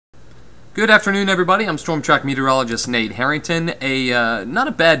Good afternoon, everybody. I'm Storm Track meteorologist Nate Harrington. Not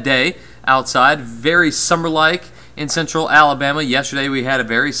a bad day outside, very summer-like in central Alabama. Yesterday we had a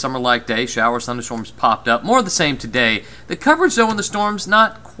very summer-like day. Showers, thunderstorms popped up. More of the same today. The coverage, though, in the storms,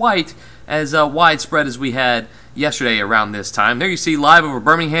 not quite as widespread as we had yesterday around this time. There you see live over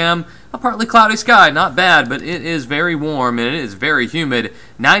Birmingham, a partly cloudy sky. Not bad, but it is very warm and it is very humid.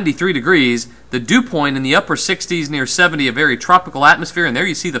 93 degrees. The dew point in the upper 60s near 70, a very tropical atmosphere. And there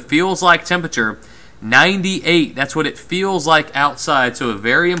you see the feels like temperature, 98. That's what it feels like outside. So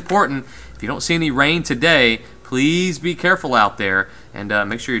very important. If you don't see any rain today, please be careful out there and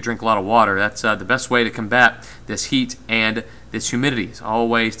make sure you drink a lot of water. That's the best way to combat this heat and this humidity. Is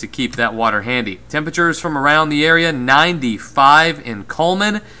always to keep that water handy. Temperatures from around the area, 95 in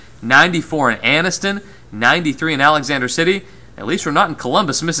Coleman, 94 in Anniston, 93 in Alexander City. At least we're not in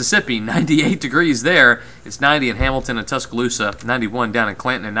Columbus, Mississippi. 98 degrees there. It's 90 in Hamilton and Tuscaloosa, 91 down in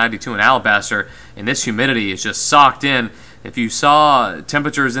Clanton, and 92 in Alabaster. And this humidity is just socked in. If you saw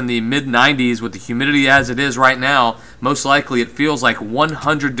temperatures in the mid-90s with the humidity as it is right now, most likely it feels like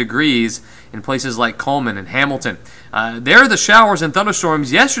 100 degrees in places like Coleman and Hamilton. There are the showers and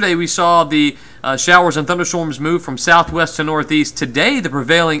thunderstorms. Yesterday we saw the showers and thunderstorms move from southwest to northeast. Today the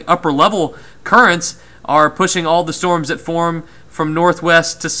prevailing upper-level currents are pushing all the storms that form from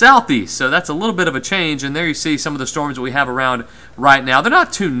northwest to southeast. So that's a little bit of a change, and there you see some of the storms that we have around right now. They're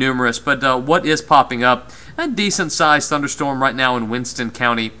not too numerous, but what is popping up? A decent-sized thunderstorm right now in Winston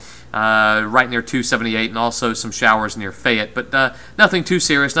County, right near 278, and also some showers near Fayette. But nothing too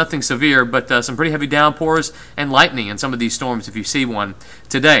serious, nothing severe, but some pretty heavy downpours and lightning in some of these storms if you see one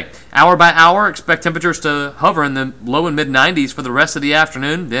today. Hour by hour, expect temperatures to hover in the low and mid-90s for the rest of the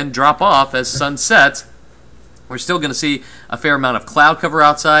afternoon, then drop off as sun sets. We're still going to see a fair amount of cloud cover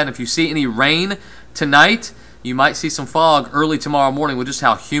outside. And if you see any rain tonight, you might see some fog early tomorrow morning with just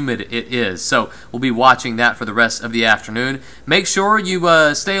how humid it is. So we'll be watching that for the rest of the afternoon. Make sure you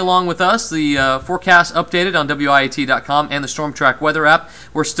stay along with us. The forecast updated on WIAT.com and the Storm Track weather app.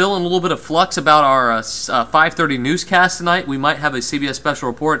 We're still in a little bit of flux about our 5:30 newscast tonight. We might have a CBS special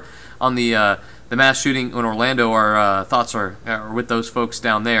report on the mass shooting in Orlando. Our thoughts are with those folks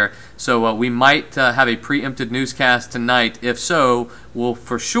down there. So we might have a preempted newscast tonight. If so, we'll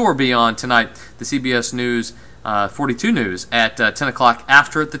for sure be on tonight, the CBS News 42 News at 10 o'clock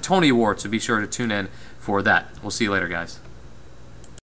after the Tony Awards. So be sure to tune in for that. We'll see you later, guys.